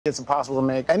It's impossible to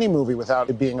make any movie without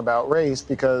it being about race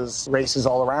because race is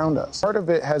all around us. Part of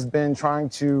it has been trying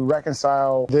to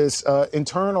reconcile this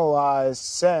internalized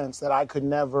sense that I could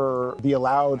never be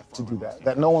allowed to do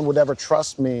that no one would ever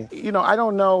trust me. You know, I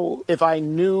don't know if I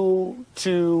knew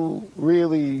to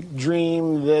really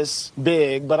dream this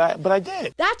big, but I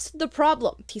did. That's the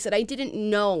problem. He said, I didn't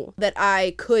know that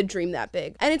I could dream that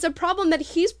big. And it's a problem that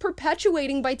he's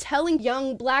perpetuating by telling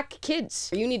young black kids,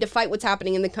 you need to fight what's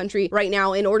happening in the country right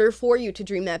now in order for you to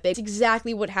dream that big. It's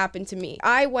exactly what happened to me.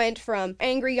 I went from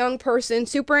angry young person,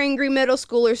 super angry middle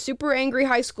schooler, super angry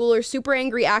high schooler, super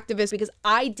angry activist because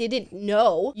I didn't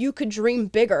know you could dream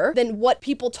bigger than what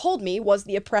people told me was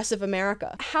the oppressive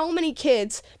America. How many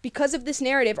kids, because of this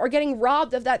narrative, are getting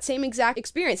robbed of that same exact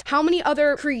experience? How many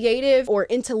other creative or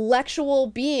intellectual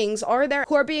beings are there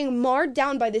who are being marred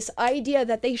down by this idea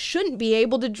that they shouldn't be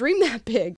able to dream that big?